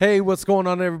Hey, what's going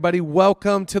on, everybody?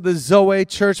 Welcome to the Zoe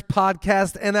Church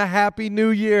podcast and a Happy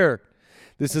New Year.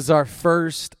 This is our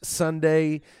first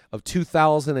Sunday of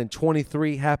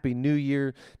 2023. Happy New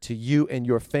Year to you and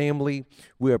your family.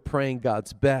 We are praying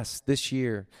God's best this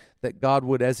year, that God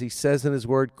would, as he says in his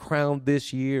word, crown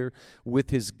this year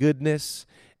with his goodness.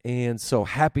 And so,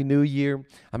 Happy New Year.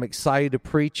 I'm excited to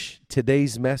preach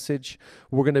today's message.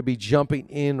 We're going to be jumping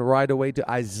in right away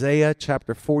to Isaiah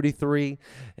chapter 43.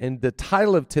 And the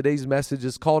title of today's message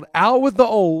is called Out with the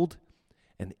Old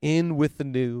and In with the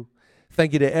New.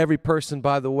 Thank you to every person,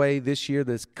 by the way, this year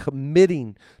that's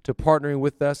committing to partnering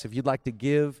with us. If you'd like to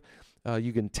give,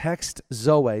 you can text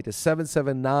Zoe to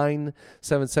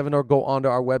 77977 or go onto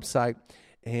our website.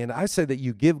 And I say that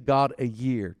you give God a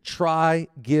year. Try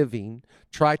giving,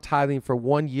 try tithing for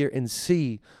 1 year and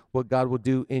see what God will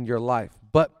do in your life.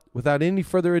 But without any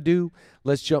further ado,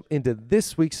 let's jump into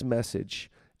this week's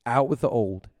message, Out with the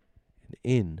Old and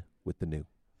In with the New.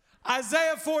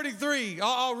 Isaiah 43,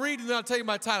 I'll read and then I'll tell you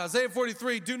my title. Isaiah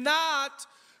 43, do not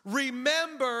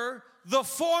remember the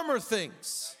former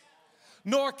things,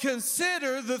 nor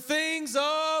consider the things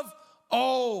of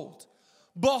old.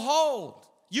 Behold,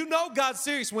 you know God's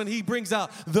serious when he brings out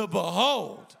the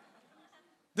behold.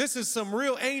 This is some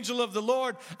real angel of the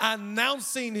Lord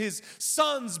announcing his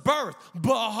son's birth.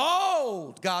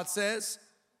 Behold, God says,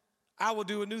 I will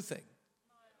do a new thing.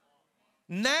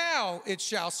 Now it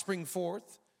shall spring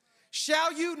forth.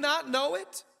 Shall you not know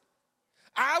it?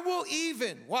 I will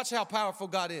even, watch how powerful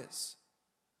God is.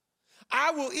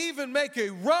 I will even make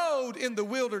a road in the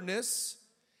wilderness,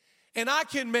 and I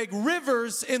can make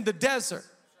rivers in the desert.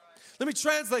 Let me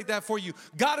translate that for you.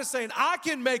 God is saying, I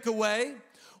can make a way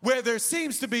where there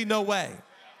seems to be no way.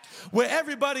 Where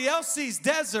everybody else sees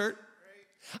desert,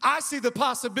 I see the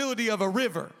possibility of a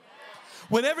river.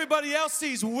 When everybody else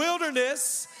sees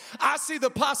wilderness, I see the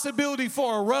possibility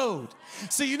for a road.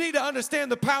 So you need to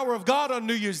understand the power of God on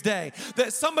New Year's Day.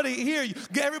 That somebody here,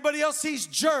 everybody else sees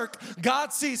jerk,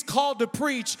 God sees called to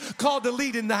preach, called to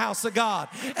lead in the house of God.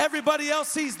 Everybody else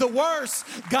sees the worst,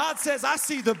 God says, I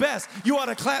see the best. You ought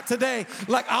to clap today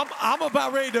like I'm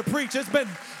about ready to preach. It's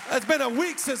been a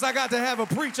week since I got to have a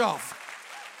preach off.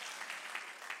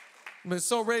 I've been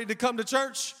so ready to come to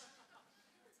church.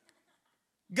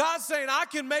 God's saying, I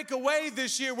can make a way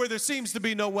this year where there seems to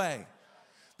be no way.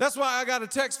 That's why I got a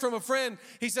text from a friend.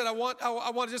 He said, I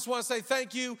just want to say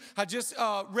thank you. I just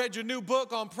read your new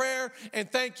book on prayer,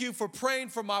 and thank you for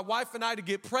praying for my wife and I to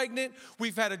get pregnant.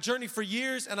 We've had a journey for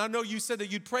years, and I know you said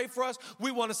that you'd pray for us.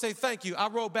 We want to say thank you. I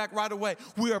wrote back right away.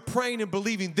 We are praying and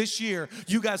believing this year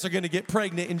you guys are going to get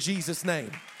pregnant in Jesus'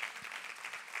 name.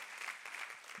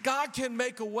 God can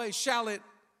make a way. Shall it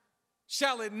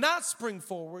not spring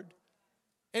forward?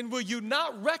 And will you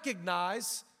not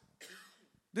recognize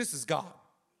this is God?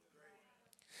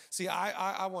 See,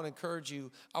 I want to encourage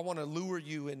you. I want to lure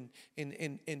you and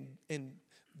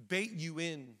bait you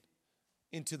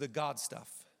into the God stuff.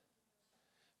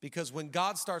 Because when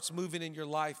God starts moving in your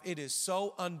life, it is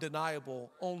so undeniable.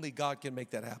 Only God can make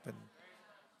that happen.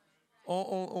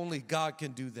 Only God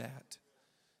can do that.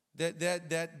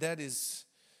 That is,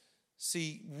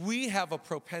 see, we have a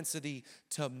propensity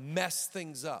to mess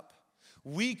things up.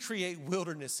 We create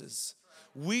wildernesses.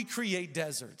 We create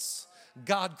deserts.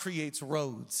 God creates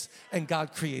roads, and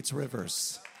God creates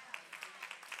rivers.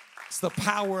 It's the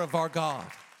power of our God.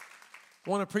 I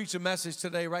want to preach a message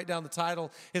today. Write down the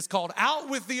title. It's called Out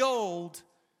with the Old,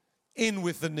 In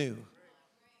with the New.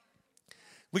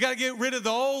 We got to get rid of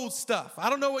the old stuff. I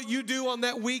don't know what you do on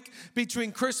that week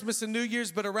between Christmas and New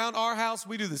Year's, but around our house,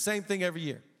 we do the same thing every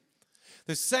year.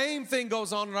 The same thing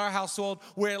goes on in our household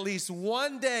where at least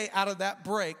one day out of that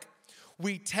break,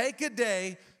 we take a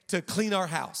day to clean our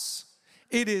house.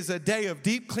 It is a day of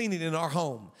deep cleaning in our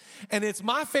home. And it's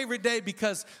my favorite day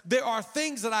because there are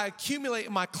things that I accumulate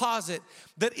in my closet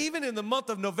that even in the month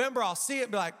of November, I'll see it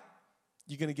and be like,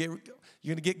 you're gonna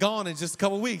get gone in just a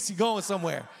couple weeks. You're going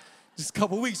somewhere. Just a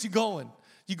couple weeks, you're going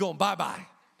bye-bye.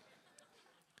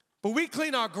 But we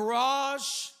clean our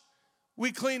garage.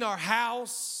 We clean our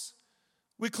house.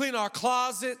 We clean our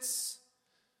closets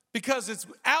because it's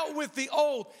out with the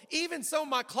old. Even some of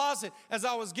my closet, as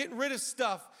I was getting rid of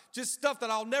stuff, just stuff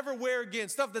that I'll never wear again,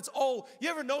 stuff that's old.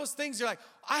 You ever notice things you're like,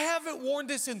 I haven't worn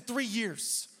this in 3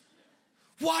 years.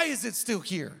 Why is it still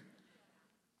here?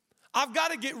 I've got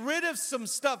to get rid of some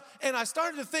stuff. And I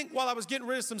started to think while I was getting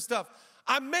rid of some stuff,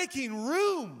 I'm making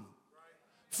room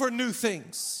for new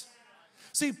things.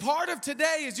 See, part of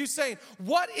today is you saying,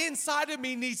 what inside of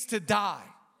me needs to die?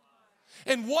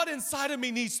 And what inside of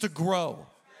me needs to grow?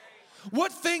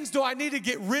 What things do I need to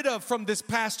get rid of from this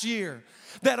past year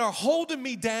that are holding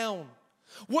me down?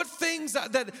 What things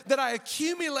that I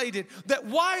accumulated, that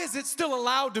why is it still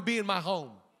allowed to be in my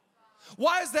home?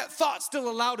 Why is that thought still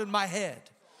allowed in my head?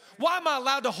 Why am I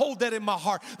allowed to hold that in my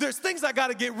heart? There's things I got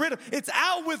to get rid of. It's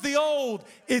out with the old,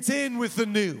 it's in with the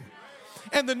new.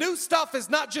 And the new stuff is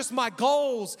not just my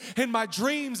goals and my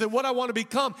dreams and what I want to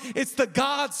become. It's the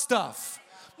God stuff.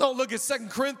 Oh, look at 2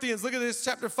 Corinthians. Look at this,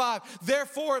 chapter 5.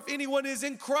 Therefore, if anyone is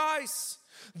in Christ,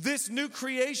 this new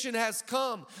creation has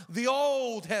come. The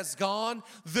old has gone.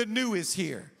 The new is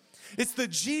here. It's the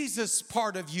Jesus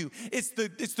part of you. It's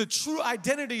the true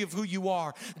identity of who you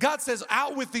are. God says,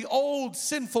 out with the old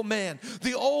sinful man,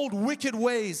 the old wicked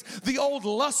ways, the old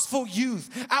lustful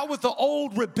youth, out with the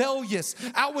old rebellious,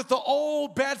 out with the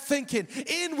old bad thinking,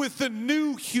 in with the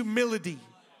new humility,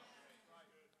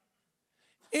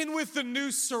 in with the new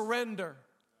surrender,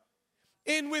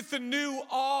 in with the new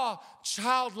awe,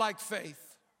 childlike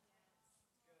faith.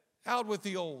 Out with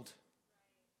the old,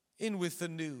 in with the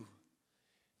new.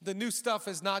 The new stuff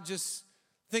is not just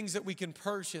things that we can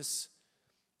purchase.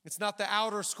 It's not the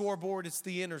outer scoreboard, it's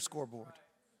the inner scoreboard.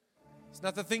 It's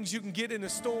not the things you can get in a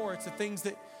store, it's the things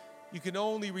that you can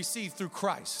only receive through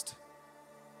Christ.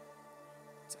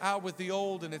 It's out with the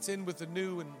old and it's in with the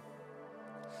new. And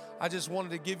I just wanted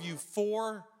to give you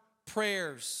 4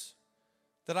 prayers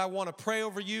that I want to pray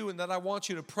over you and that I want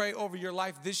you to pray over your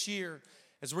life this year.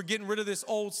 As we're getting rid of this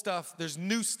old stuff, there's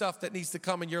new stuff that needs to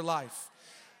come in your life.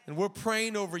 And we're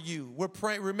praying over you. We're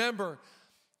praying. Remember,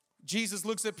 Jesus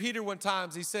looks at Peter one time.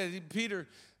 He said, Peter,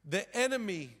 the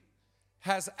enemy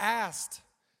has asked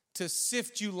to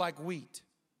sift you like wheat.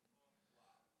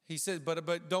 He said,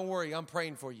 but don't worry, I'm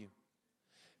praying for you.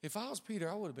 If I was Peter,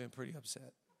 I would have been pretty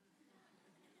upset.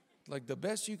 Like, the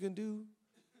best you can do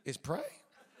is pray.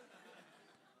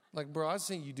 Like, bro, I've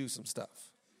seen you do some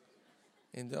stuff.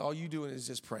 And all you doing is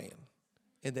just praying.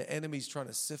 And the enemy's trying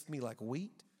to sift me like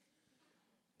wheat.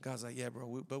 God's like, yeah,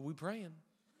 bro, but we praying.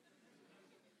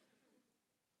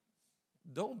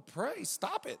 Don't pray.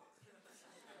 Stop it.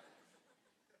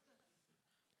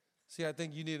 See, I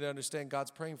think you need to understand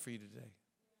God's praying for you today.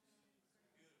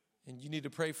 And you need to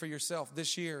pray for yourself.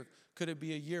 This year, could it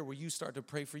be a year where you start to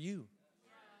pray for you?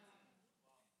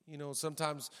 You know,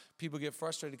 sometimes people get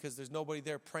frustrated because there's nobody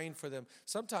there praying for them.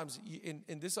 Sometimes,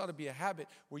 and this ought to be a habit,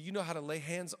 where you know how to lay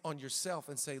hands on yourself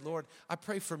and say, Lord, I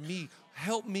pray for me.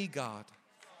 Help me, God.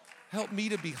 Help me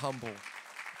to be humble.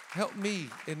 Help me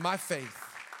in my faith.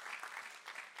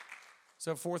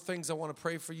 So 4 things I want to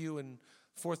pray for you and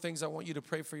 4 things I want you to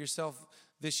pray for yourself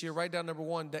this year. Write down number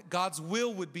 1, that God's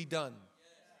will would be done.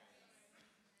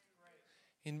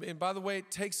 And by the way, it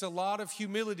takes a lot of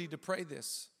humility to pray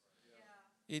this.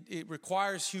 It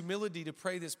requires humility to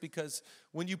pray this, because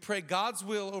when you pray God's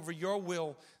will over your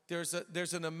will,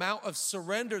 there's an amount of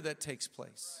surrender that takes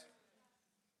place.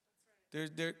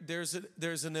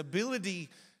 There's an ability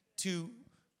to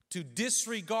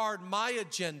disregard my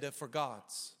agenda for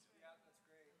God's.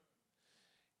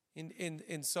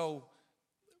 And so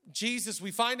Jesus,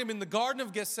 we find him in the Garden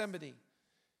of Gethsemane,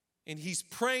 and he's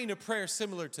praying a prayer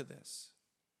similar to this.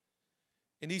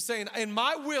 And he's saying, in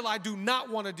my will, I do not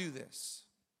want to do this.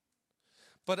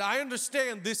 But I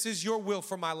understand this is your will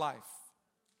for my life.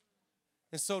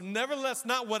 And so nevertheless,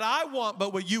 not what I want,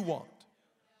 but what you want.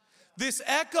 This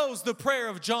echoes the prayer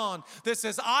of John that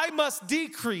says, I must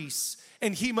decrease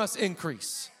and he must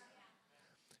increase.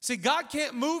 See, God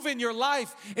can't move in your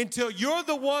life until you're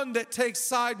the one that takes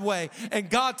side way and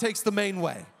God takes the main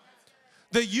way.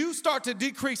 That you start to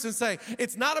decrease and say,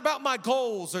 it's not about my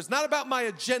goals, or it's not about my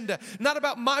agenda, not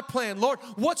about my plan. Lord,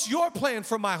 what's your plan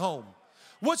for my home?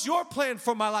 What's your plan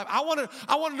for my life? I want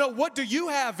to know, what do you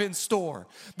have in store?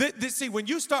 See, when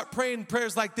you start praying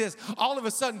prayers like this, all of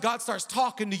a sudden God starts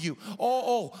talking to you.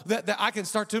 That I can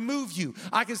start to move you.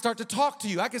 I can start to talk to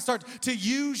you. I can start to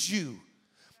use you.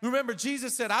 Remember,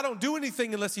 Jesus said, I don't do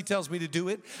anything unless he tells me to do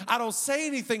it. I don't say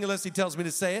anything unless he tells me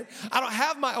to say it. I don't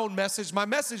have my own message. My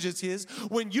message is his.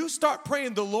 When you start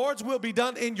praying the Lord's will be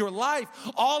done in your life,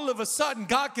 all of a sudden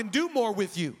God can do more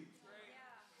with you.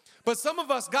 But some of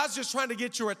us, God's just trying to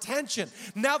get your attention.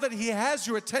 Now that he has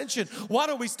your attention, why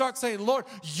don't we start saying, Lord,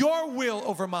 your will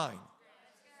over mine?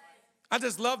 I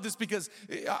just love this, because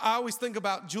I always think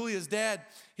about Julia's dad.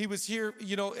 He was here,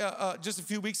 just a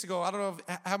few weeks ago. I don't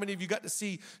know how many of you got to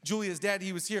see Julia's dad.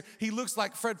 He was here. He looks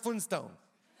like Fred Flintstone.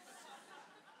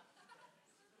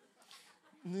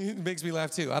 It makes me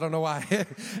laugh too. I don't know why.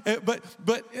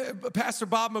 but Pastor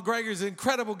Bob McGregor is an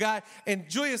incredible guy. And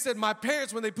Julia said, my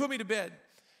parents, when they put me to bed,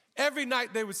 every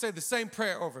night they would say the same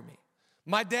prayer over me.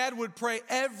 My dad would pray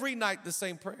every night the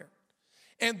same prayer.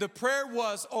 And the prayer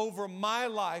was over my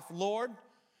life, Lord,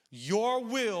 your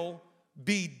will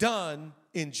be done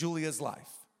in Julia's life.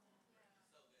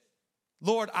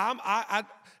 Lord,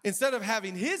 instead of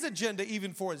having his agenda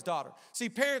even for his daughter. See,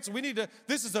 parents,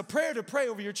 this is a prayer to pray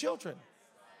over your children.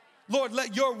 Lord,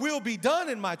 let your will be done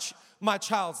in my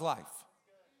child's life.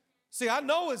 See, I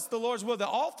know it's the Lord's will that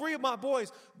all three of my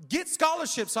boys get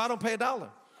scholarships so I don't pay $1.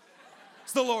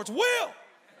 It's the Lord's will.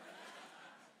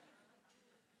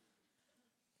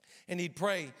 And he'd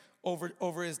pray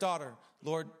over his daughter,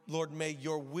 Lord, may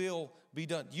your will be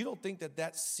done. You don't think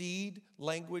that seed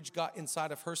language got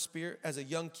inside of her spirit as a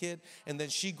young kid, and then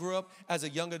she grew up as a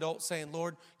young adult saying,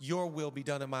 Lord, your will be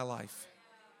done in my life.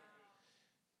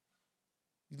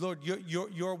 Lord,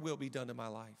 your will be done in my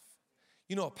life.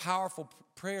 You know, a powerful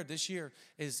prayer this year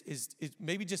is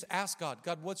maybe just ask God,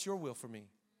 what's your will for me?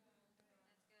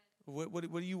 What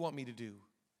do you want me to do?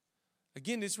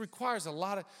 Again, this requires a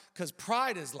lot because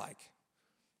pride is like,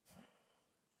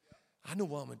 I know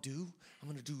what I'm going to do. I'm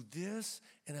going to do this,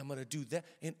 and I'm going to do that.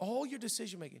 In all your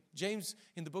decision making, James,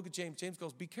 in the book of James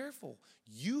goes, be careful.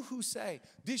 You who say,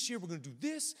 this year we're going to do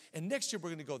this, and next year we're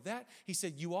going to go that. He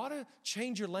said, you ought to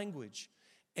change your language,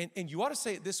 and you ought to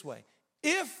say it this way.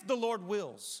 If the Lord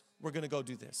wills, we're going to go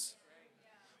do this.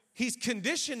 He's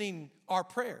conditioning our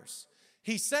prayers.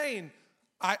 He's saying,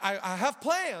 I have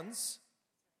plans.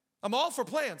 I'm all for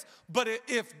plans. But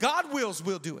if God wills,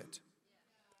 we'll do it.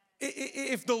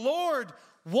 If the Lord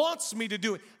wants me to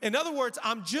do it. In other words,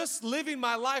 I'm just living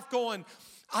my life going,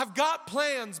 I've got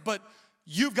plans, but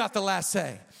you've got the last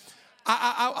say.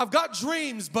 I've got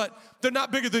dreams, but they're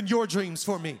not bigger than your dreams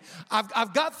for me.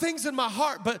 I've got things in my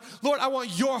heart, but Lord, I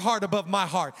want your heart above my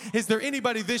heart. Is there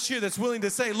anybody this year that's willing to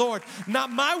say, Lord,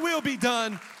 not my will be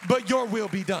done, but your will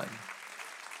be done?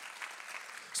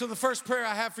 So the first prayer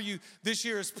I have for you this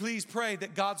year is please pray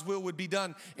that God's will would be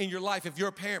done in your life. If you're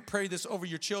a parent, pray this over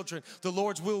your children. The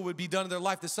Lord's will would be done in their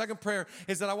life. The second prayer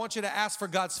is that I want you to ask for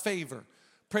God's favor.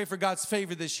 Pray for God's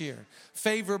favor this year.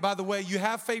 Favor, by the way, you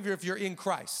have favor if you're in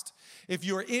Christ. If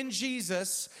you're in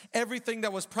Jesus, everything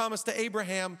that was promised to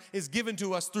Abraham is given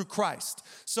to us through Christ.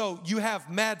 So you have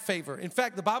mad favor. In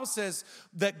fact, the Bible says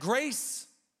that grace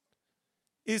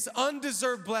is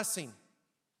undeserved blessing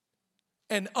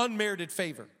and unmerited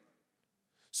favor.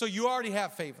 So you already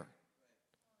have favor.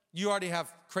 You already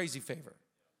have crazy favor.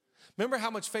 Remember how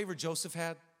much favor Joseph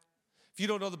had? If you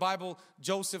don't know the Bible,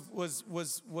 Joseph was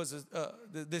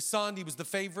the son. He was the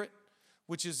favorite,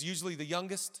 which is usually the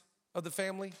youngest of the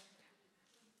family.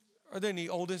 Are there any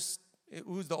oldest?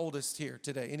 Who's the oldest here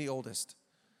today? Any oldest?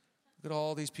 Look at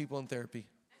all these people in therapy.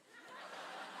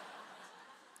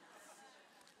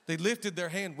 They lifted their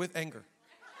hand with anger.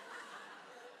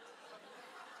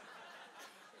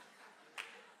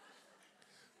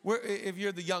 If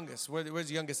you're the youngest, where's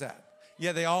the youngest at?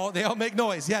 Yeah, they all make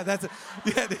noise. Yeah, that's it.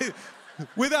 Yeah,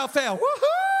 without fail.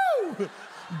 Woohoo!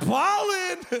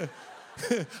 Ballin'.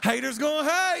 Haters gonna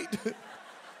hate.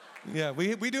 Yeah,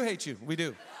 we do hate you. We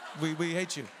do. We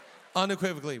hate you.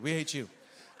 Unequivocally, we hate you.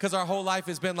 Because our whole life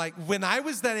has been like, when I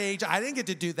was that age, I didn't get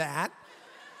to do that.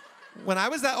 When I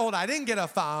was that old, I didn't get a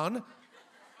phone.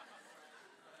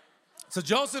 So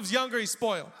Joseph's younger, he's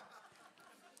spoiled.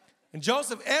 And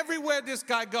Joseph, everywhere this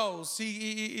guy goes,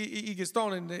 he gets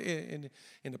thrown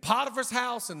into Potiphar's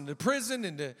house, and into prison,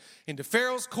 into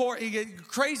Pharaoh's court. He gets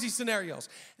crazy scenarios.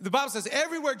 The Bible says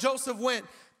everywhere Joseph went,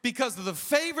 because of the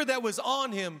favor that was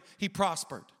on him, he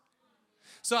prospered.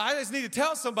 So I just need to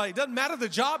tell somebody, it doesn't matter the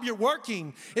job you're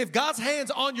working, if God's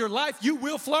hand's on your life, you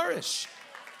will flourish.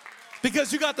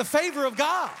 Because you got the favor of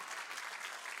God.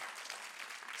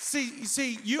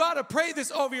 See, you ought to pray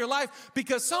this over your life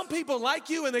because some people like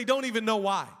you and they don't even know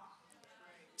why.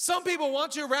 Some people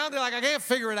want you around, they're like, I can't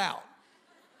figure it out.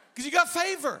 Because you got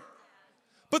favor.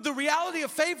 But the reality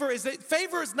of favor is that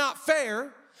favor is not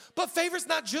fair, but favor is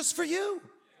not just for you.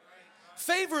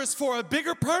 Favor is for a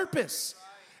bigger purpose.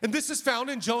 And this is found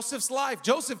in Joseph's life.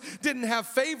 Joseph didn't have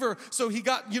favor, so he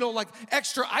got, like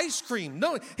extra ice cream.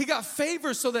 No, he got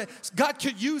favor so that God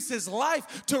could use his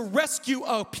life to rescue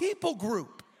a people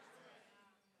group.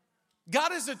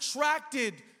 God is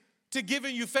attracted to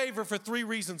giving you favor for 3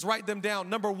 reasons. Write them down.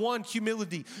 Number 1,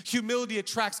 humility. Humility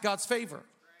attracts God's favor.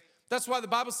 That's why the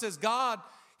Bible says God,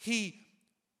 he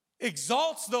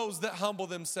exalts those that humble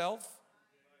themselves.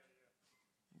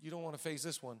 You don't want to face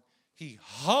this one. He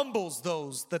humbles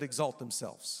those that exalt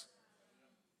themselves.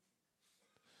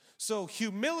 So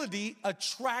humility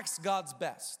attracts God's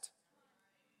best.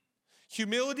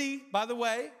 Humility, by the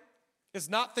way, is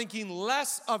not thinking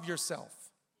less of yourself.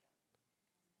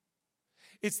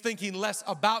 It's thinking less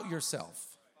about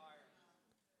yourself.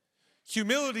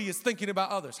 Humility is thinking about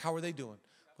others. How are they doing?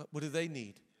 What do they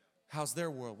need? How's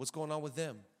their world? What's going on with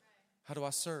them? How do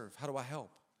I serve? How do I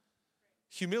help?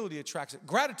 Humility attracts it.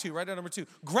 Gratitude, right down number 2.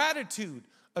 Gratitude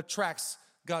attracts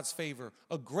God's favor.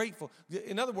 A grateful.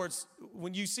 In other words,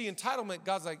 when you see entitlement,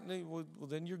 God's like, well,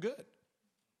 then you're good.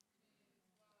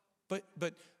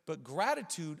 But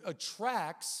gratitude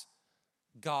attracts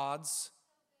God's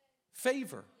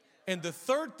favor. And the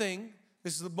third thing,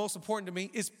 this is the most important to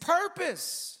me, is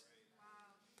purpose.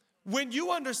 When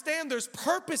you understand there's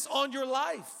purpose on your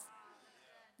life,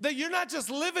 that you're not just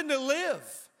living to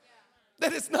live,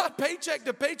 that it's not paycheck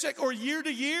to paycheck or year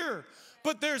to year,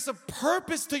 but there's a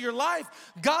purpose to your life.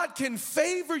 God can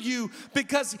favor you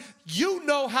because you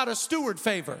know how to steward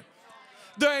favor.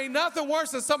 There ain't nothing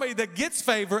worse than somebody that gets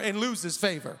favor and loses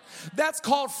favor. That's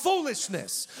called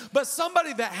foolishness. But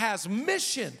somebody that has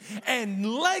mission and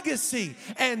legacy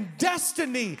and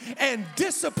destiny and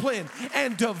discipline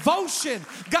and devotion,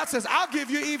 God says, I'll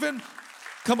give you even.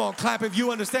 Come on, clap if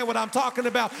you understand what I'm talking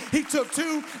about. He took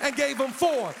 2 and gave them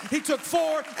 4. He took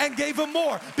 4 and gave them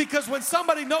more. Because when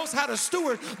somebody knows how to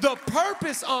steward the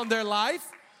purpose on their life,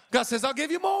 God says, I'll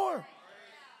give you more.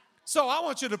 So I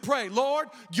want you to pray, Lord,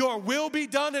 your will be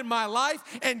done in my life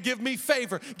and give me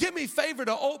favor. Give me favor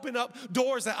to open up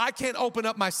doors that I can't open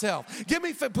up myself.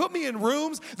 Put me in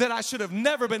rooms that I should have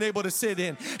never been able to sit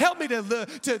in. Help me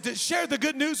to share the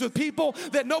good news with people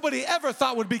that nobody ever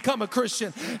thought would become a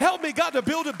Christian. Help me, God, to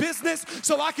build a business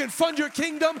so I can fund your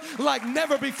kingdom like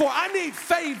never before. I need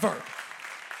favor.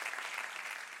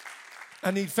 I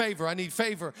need favor. I need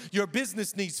favor. Your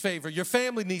business needs favor. Your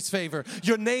family needs favor.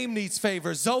 Your name needs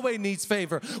favor. Zoe needs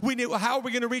favor. How are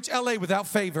we going to reach LA without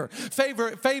favor?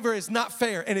 Favor is not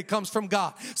fair, and it comes from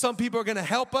God. Some people are going to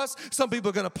help us. Some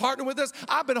people are going to partner with us.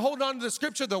 I've been holding on to the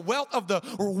scripture. The wealth of the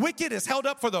wicked is held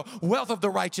up for the wealth of the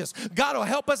righteous. God will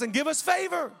help us and give us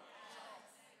favor.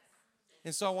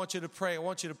 And so I want you to pray. I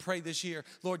want you to pray this year,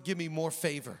 Lord, give me more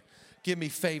favor. Give me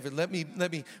favor. Let me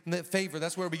favor.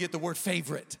 That's where we get the word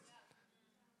favorite.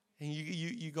 And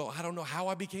you go, I don't know how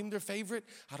I became their favorite.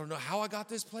 I don't know how I got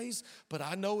this place, but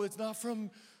I know it's not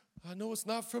from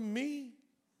me.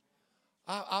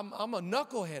 I'm a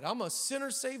knucklehead. I'm a sinner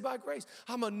saved by grace.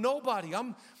 I'm a nobody.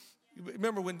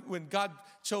 Remember when God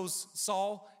chose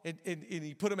Saul and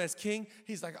he put him as king?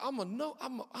 He's like, I'm a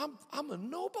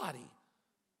nobody.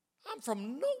 I'm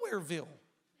from Nowhereville.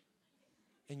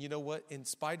 And you know what? In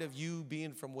spite of you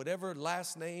being from whatever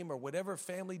last name or whatever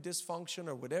family dysfunction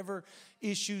or whatever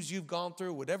issues you've gone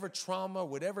through, whatever trauma,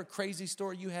 whatever crazy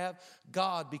story you have,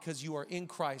 God, because you are in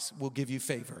Christ, will give you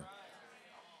favor.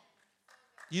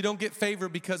 You don't get favor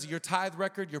because of your tithe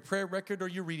record, your prayer record, or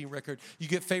your reading record. You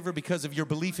get favor because of your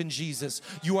belief in Jesus.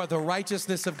 You are the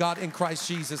righteousness of God in Christ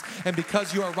Jesus. And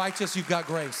because you are righteous, you've got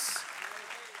grace.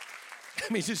 Let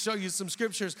me just show you some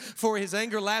scriptures. For his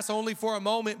anger lasts only for a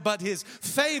moment, but his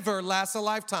favor lasts a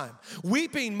lifetime.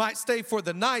 Weeping might stay for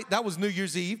the night. That was New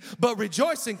Year's Eve. But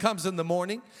rejoicing comes in the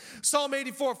morning. Psalm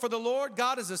 84, for the Lord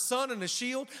God is a sun and a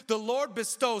shield. The Lord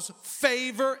bestows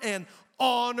favor and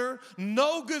honor.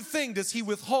 No good thing does he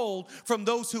withhold from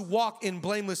those who walk in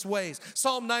blameless ways.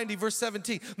 Psalm 90, verse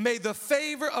 17. May the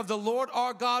favor of the Lord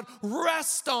our God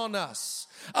rest on us.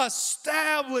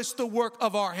 Establish the work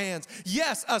of our hands.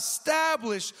 Yes,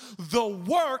 establish the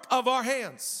work of our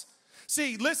hands.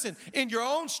 See, listen, in your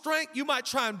own strength, you might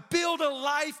try and build a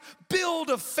life,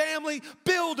 build a family,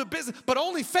 build a business, but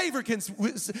only favor can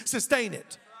sustain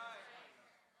it.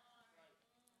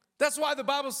 That's why the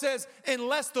Bible says,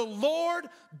 unless the Lord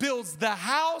builds the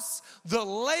house, the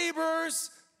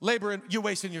laborers, you're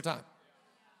wasting your time.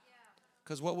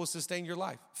 Because what will sustain your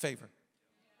life? Favor.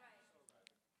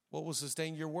 What will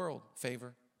sustain your world?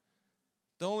 Favor.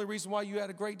 The only reason why you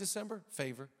had a great December?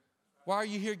 Favor. Why are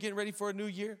you here getting ready for a new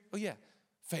year? Oh yeah,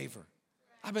 favor.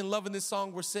 I've been loving this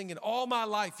song we're singing. All my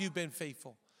life you've been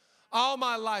faithful. All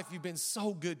my life you've been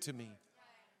so good to me.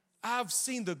 I've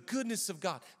seen the goodness of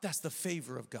God. That's the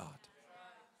favor of God.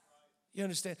 You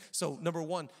understand? So number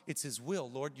one, it's his will.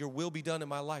 Lord, your will be done in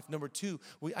my life. Number two,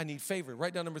 I need favor.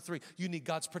 Write down number three. You need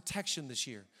God's protection this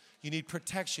year. You need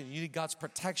protection. You need God's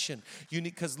protection.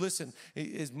 Because listen,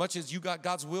 as much as you got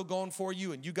God's will going for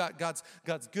you and you got God's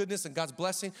goodness and God's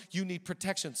blessing, you need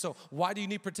protection. So why do you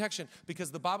need protection? Because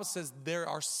the Bible says there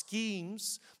are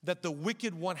schemes that the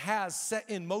wicked one has set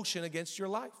in motion against your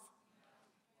life.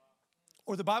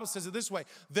 Or the Bible says it this way,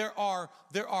 there are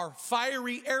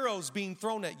fiery arrows being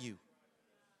thrown at you.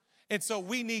 And so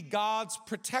we need God's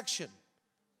protection.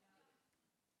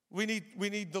 We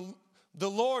need the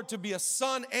Lord to be a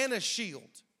sun and a shield.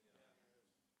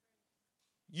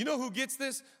 You know who gets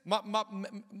this? My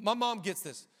mom gets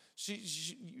this.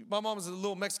 My mom is a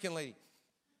little Mexican lady.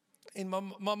 And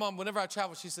my mom, whenever I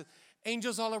travel, she says,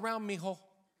 angels all around me, ho.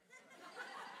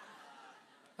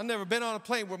 I've never been on a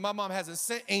plane where my mom hasn't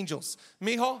sent angels.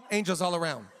 Mijo, angels all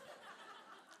around.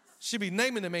 She be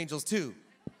naming them angels too.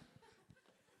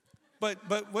 But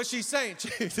what she's saying,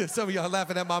 some of y'all are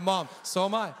laughing at my mom. So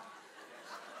am I.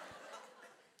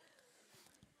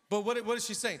 But what is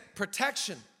she saying?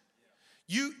 Protection.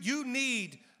 You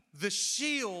need the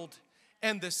shield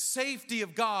and the safety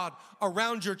of God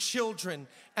around your children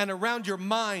and around your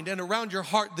mind and around your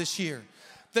heart this year.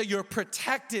 That you're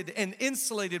protected and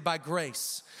insulated by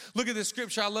grace. Look at this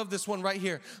scripture. I love this one right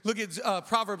here. Look at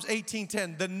Proverbs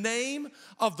 18:10. The name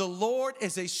of the Lord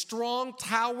is a strong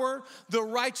tower. The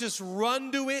righteous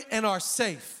run to it and are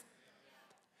safe.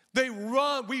 We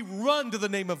run to the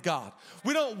name of God.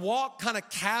 We don't walk kind of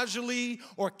casually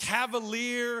or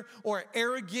cavalier or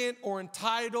arrogant or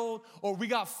entitled or we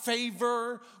got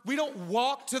favor. We don't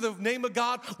walk to the name of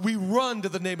God. We run to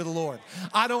the name of the Lord.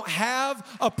 I don't have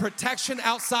a protection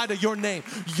outside of your name.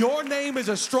 Your name is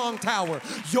a strong tower.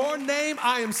 Your name,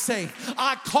 I am safe.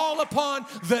 I call upon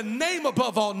the name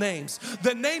above all names.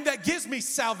 The name that gives me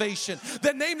salvation.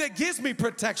 The name that gives me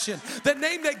protection. The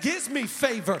name that gives me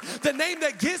favor. The name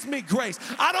that gives me grace.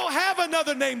 I don't have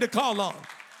another name to call on.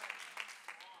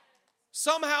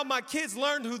 Somehow my kids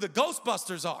learned who the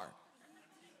Ghostbusters are.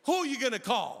 Who are you going to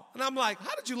call? And I'm like,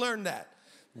 how did you learn that?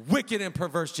 Wicked and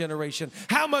perverse generation.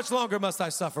 How much longer must I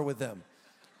suffer with them?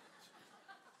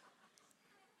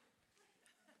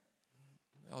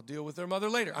 I'll deal with their mother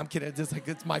later. I'm kidding.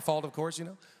 It's my fault, of course, you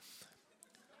know.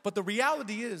 But the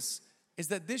reality is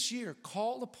that this year,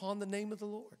 call upon the name of the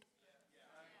Lord.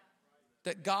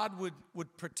 That God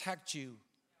would protect you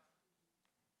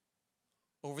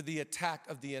over the attack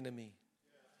of the enemy.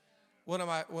 One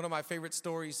of my favorite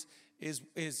stories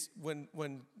is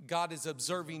when God is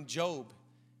observing Job.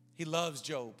 He loves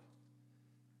Job.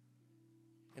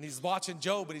 And he's watching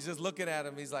Job, and he's just looking at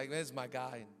him. He's like, there's my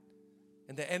guy.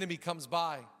 And the enemy comes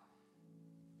by.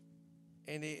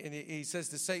 And he says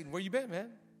to Satan, where you been, man?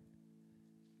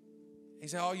 He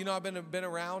said, oh, you know, I've been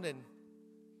around and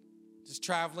just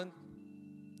traveling.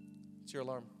 It's your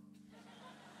alarm.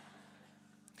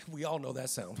 We all know that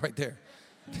sound right there.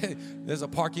 There's a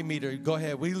parking meter. Go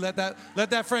ahead. We let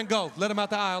that friend go. Let him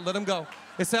out the aisle. Let him go.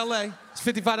 It's LA. It's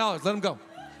 $55. Let him go.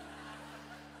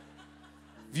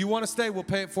 If you want to stay, we'll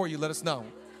pay it for you. Let us know.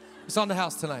 It's on the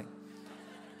house tonight.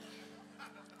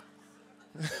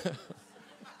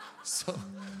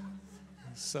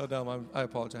 So dumb. I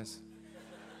apologize.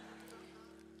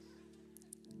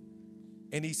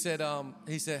 And he said,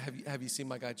 have you seen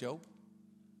my guy Job?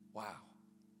 Wow.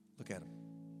 Look at him.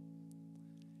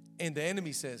 And the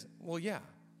enemy says, well, yeah.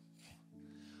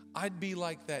 I'd be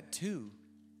like that too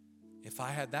if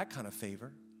I had that kind of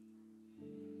favor.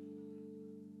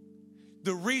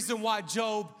 The reason why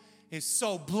Job is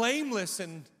so blameless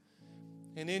and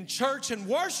in church and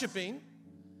worshiping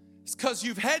is because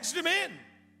you've hedged him in.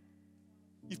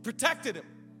 You've protected him.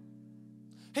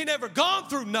 He never gone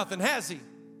through nothing, has he?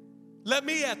 Let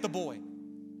me at the boy.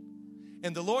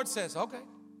 And the Lord says, okay,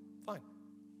 fine.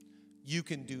 You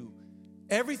can do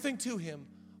everything to him,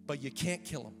 but you can't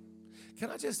kill him. Can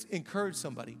I just encourage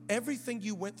somebody? Everything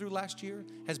you went through last year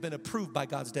has been approved by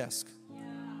God's desk.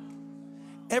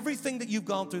 Everything that you've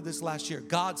gone through this last year,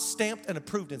 God stamped and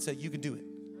approved and said, you can do it.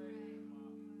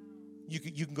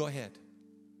 You can go ahead.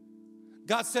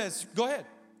 God says, go ahead.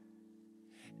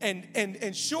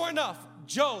 And sure enough,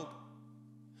 Job,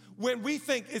 when we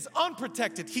think is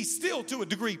unprotected, he's still to a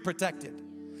degree protected.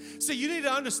 See, you need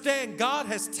to understand God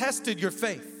has tested your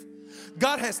faith.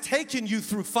 God has taken you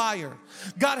through fire.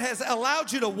 God has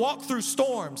allowed you to walk through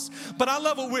storms. But I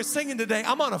love what we're singing today.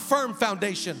 I'm on a firm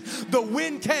foundation. The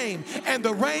wind came and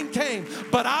the rain came,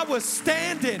 but I was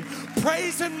standing,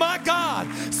 praising my God,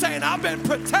 saying, I've been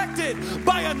protected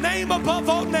by a name above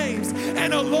all names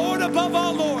and a Lord above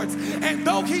all lords. And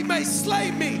though he may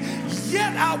slay me,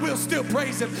 yet I will still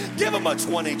praise him. Give him a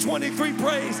 2023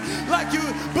 praise like you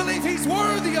believe he's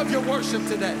worthy of your worship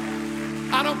today.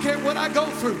 I don't care what I go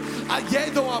through. Yea,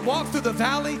 though I walk through the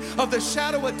valley of the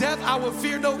shadow of death, I will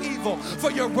fear no evil.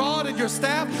 For your rod and your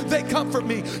staff, they comfort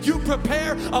me. You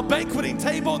prepare a banqueting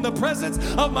table in the presence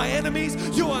of my enemies.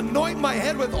 You anoint my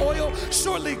head with oil.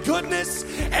 Surely goodness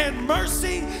and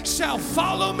mercy shall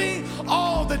follow me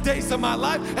all the days of my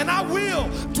life. And I will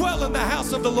dwell in the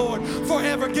house of the Lord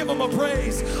forever. Give him a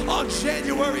praise on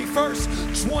January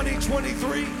 1st,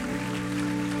 2023.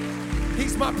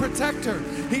 He's my protector.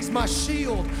 He's my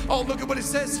shield. Oh, look at what it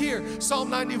says here. Psalm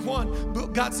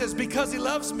 91. God says, because he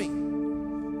loves me,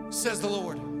 says the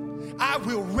Lord, I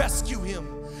will rescue him.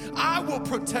 I will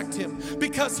protect him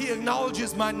because he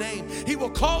acknowledges my name. He will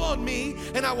call on me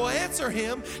and I will answer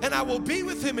him, and I will be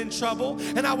with him in trouble,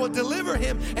 and I will deliver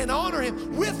him and honor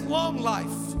him with long life.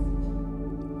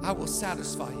 I will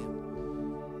satisfy him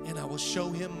and I will show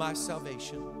him my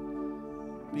salvation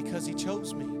because he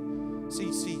chose me.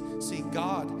 See,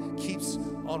 God keeps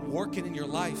on working in your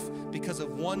life because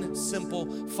of one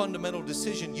simple fundamental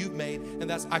decision you've made, and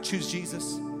that's I choose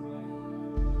Jesus.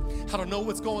 I don't know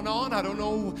what's going on. I don't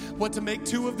know what to make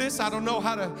to of this. I don't know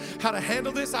how to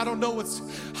handle this. I don't know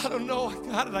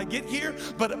how did I get here,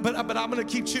 but I'm going to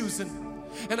keep choosing.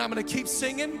 And I'm going to keep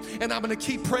singing, and I'm going to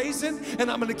keep praising, and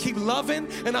I'm going to keep loving,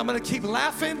 and I'm going to keep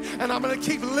laughing, and I'm going to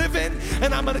keep living,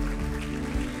 and I'm going to.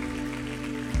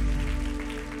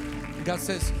 God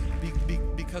says,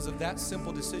 because of that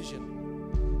simple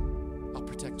decision, I'll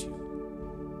protect you.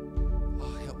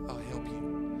 I'll help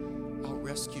you. I'll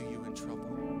rescue you in trouble.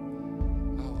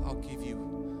 I'll give you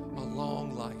a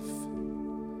long life,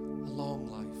 a long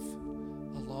life,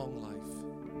 a long life.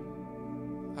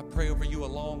 I pray over you a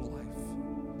long life.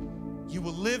 You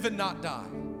will live and not die.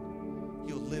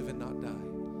 You'll live and not die.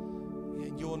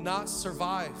 And you will not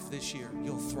survive this year.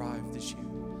 You'll thrive this year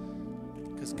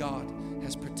because God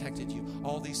has protected you.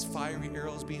 All these fiery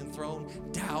arrows being thrown,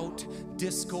 doubt,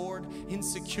 discord,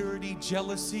 insecurity,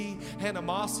 jealousy,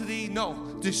 animosity.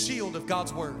 No, the shield of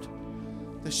God's word.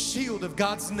 The shield of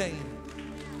God's name.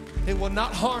 It will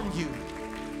not harm you.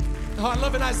 Oh, I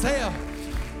love in Isaiah.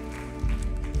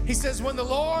 He says, when the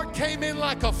Lord came in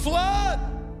like a flood.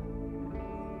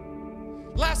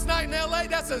 Last night in LA,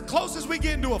 that's the closest we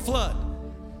get into a flood.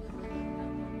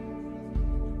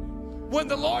 When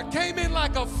the Lord came in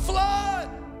like a flood,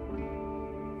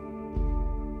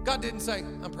 God didn't say,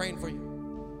 I'm praying for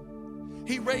you.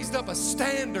 He raised up a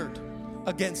standard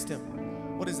against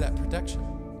him. What is that? Protection.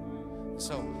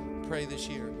 So pray this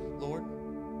year, Lord,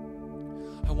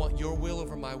 I want your will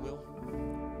over my will.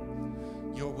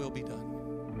 Your will be done.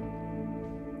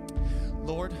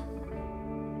 Lord,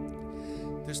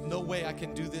 there's no way I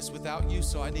can do this without you,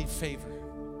 so I need favor.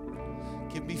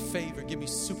 Give me favor. Give me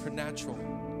supernatural,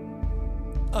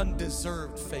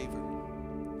 undeserved favor.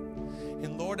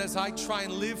 And Lord, as I try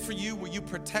and live for you, will you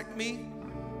protect me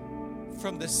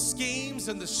from the schemes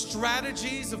and the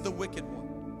strategies of the wicked one?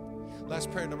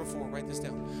 Last prayer, number 4, write this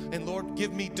down. And Lord,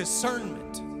 give me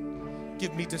discernment.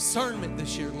 Give me discernment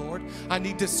this year, Lord. I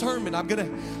need discernment. I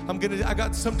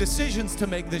got some decisions to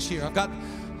make this year. I've got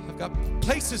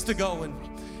places to go and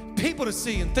people to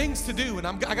see and things to do, and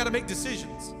I got to make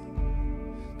decisions.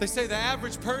 They say the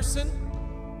average person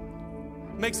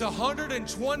makes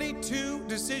 122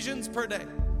 decisions per day.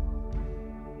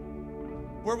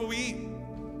 Where will we eat?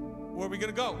 Where are we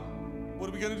going to go? What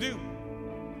are we going to do?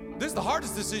 This is the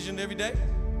hardest decision every day.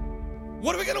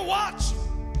 What are we going to watch?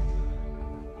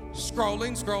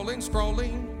 Scrolling.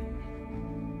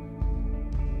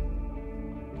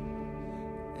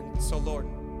 And so, Lord,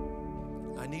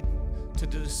 I need to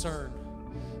discern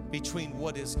between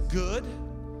what is good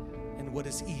and what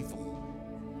is evil.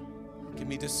 Give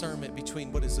me discernment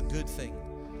between what is a good thing,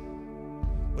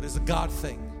 what is a God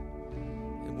thing,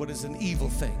 and what is an evil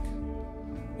thing,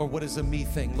 or what is a me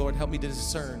thing. Lord, help me to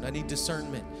discern. I need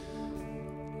discernment.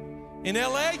 In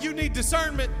LA, you need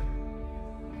discernment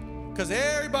because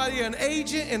everybody an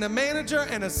agent and a manager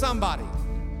and a somebody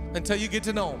until you get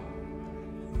to know them.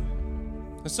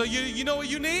 And so you know what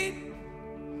you need?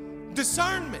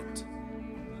 Discernment,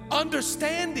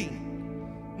 understanding,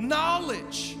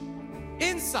 knowledge,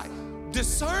 insight.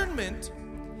 Discernment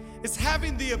is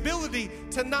having the ability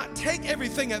to not take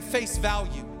everything at face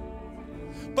value,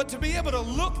 but to be able to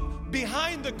look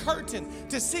behind the curtain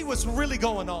to see what's really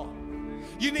going on.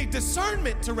 You need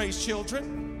discernment to raise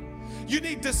children. You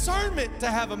need discernment to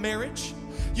have a marriage.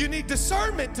 You need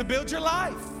discernment to build your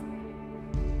life.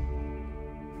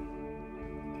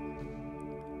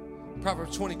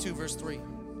 Proverbs 22, verse 3.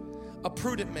 A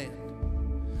prudent man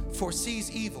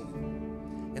foresees evil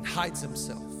and hides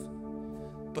himself,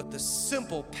 but the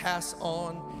simple pass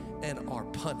on and are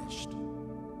punished.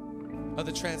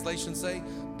 Other translations say,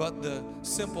 but the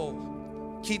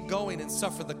simple keep going and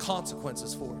suffer the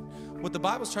consequences for it. What the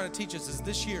Bible's trying to teach us is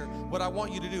this year, what I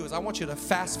want you to do is I want you to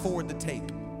fast forward the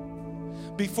tape.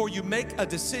 Before you make a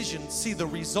decision, see the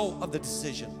result of the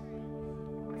decision.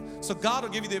 So God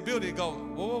will give you the ability to go,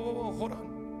 whoa, hold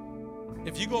on.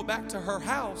 If you go back to her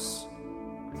house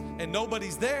and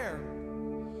nobody's there,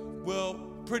 well,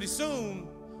 pretty soon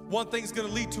one thing's gonna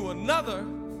lead to another,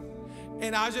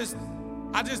 and I just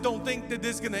don't think that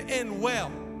this is gonna end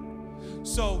well.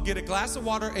 So get a glass of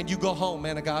water and you go home,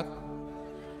 man of God.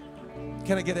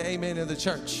 Can I get an amen in the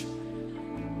church?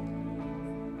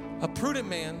 A prudent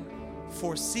man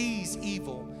foresees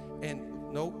evil and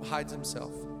hides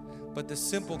himself. But the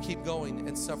simple keep going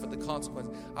and suffer the consequence.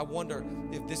 I wonder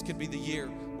if this could be the year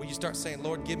where you start saying,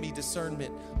 Lord, give me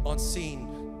discernment on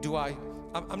seeing.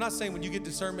 I'm not saying when you get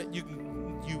discernment, you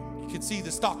can see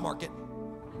the stock market.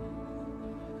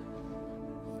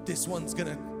 This one's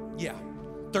gonna,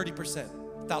 30%,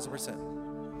 1,000%.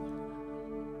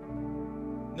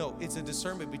 No, it's a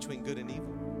discernment between good and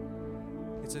evil.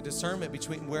 It's a discernment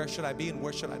between where should I be and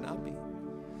where should I not be.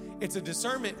 It's a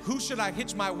discernment, who should I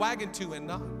hitch my wagon to and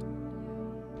not?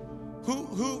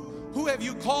 Who have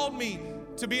you called me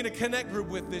to be in a connect group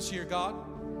with this year, God?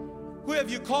 Who have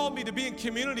you called me to be in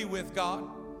community with, God?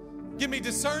 Give me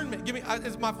discernment.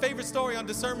 It's my favorite story on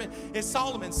discernment is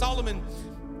Solomon. Solomon,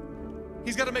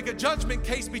 he's got to make a judgment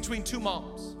case between two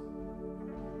moms.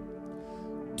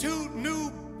 Two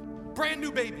brand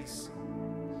new babies.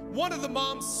 One of the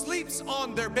moms sleeps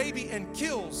on their baby and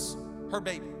kills her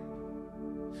baby.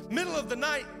 Middle of the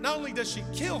night, not only does she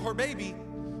kill her baby,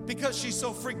 because she's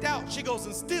so freaked out, she goes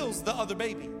and steals the other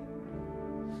baby.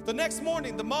 The next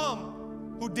morning, the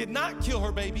mom, who did not kill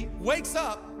her baby, wakes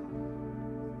up,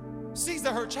 sees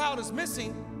that her child is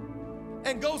missing,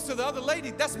 and goes to the other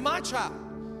lady, that's my child.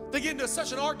 They get into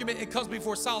such an argument, it comes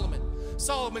before Solomon.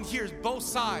 Solomon hears both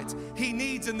sides. He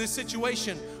needs, in this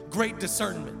situation, great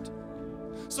discernment.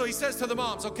 So he says to the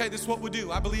moms, okay, this is what we'll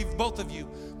do. I believe both of you.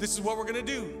 This is what we're going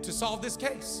to do to solve this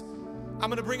case. I'm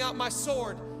going to bring out my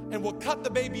sword, and we'll cut the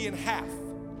baby in half.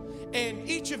 And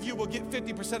each of you will get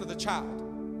 50% of the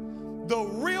child. The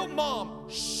real mom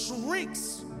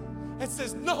shrieks and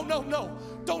says, no,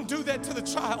 don't do that to the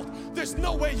child. There's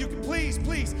no way you can,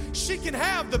 please. She can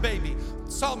have the baby.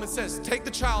 Solomon says, take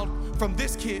the child from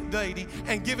this lady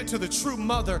and give it to the true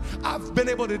mother. I've been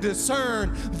able to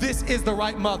discern this is the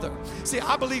right mother. See,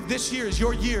 I believe this year is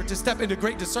your year to step into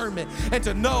great discernment and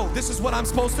to know this is what I'm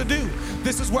supposed to do.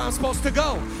 This is where I'm supposed to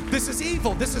go. This is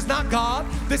evil. This is not God.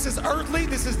 This is earthly.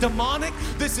 This is demonic.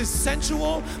 This is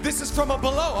sensual. This is from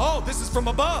below. Oh, this is from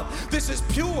above. This is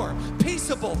pure,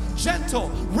 peaceable, gentle,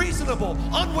 reasonable,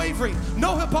 unwavering,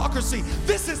 no hypocrisy.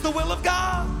 This is the will of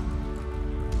God.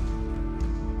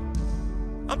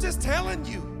 I'm just telling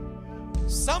you,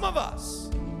 some of us,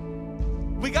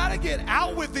 we got to get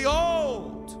out with the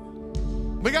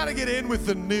old. We got to get in with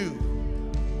the new.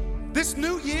 This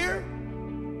new year,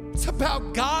 it's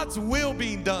about God's will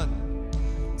being done.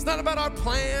 It's not about our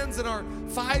plans and our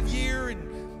 5-year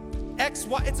and X,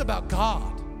 Y. It's about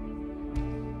God.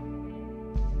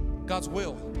 God's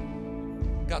will,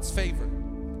 God's favor,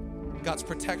 God's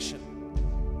protection,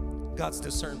 God's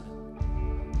discernment.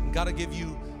 And God will give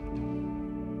you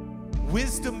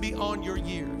wisdom beyond your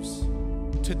years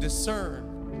to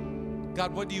discern,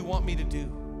 God, what do you want me to do?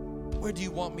 Where do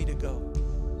you want me to go?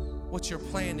 What's your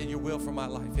plan and your will for my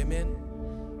life? Amen?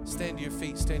 Stand to your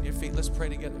feet, stand to your feet. Let's pray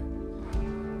together.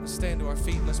 Let's stand to our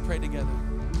feet. Let's pray together.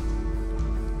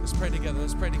 Let's pray together.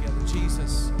 Let's pray together.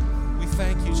 Jesus, we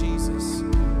thank you, Jesus.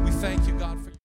 We thank you, God, for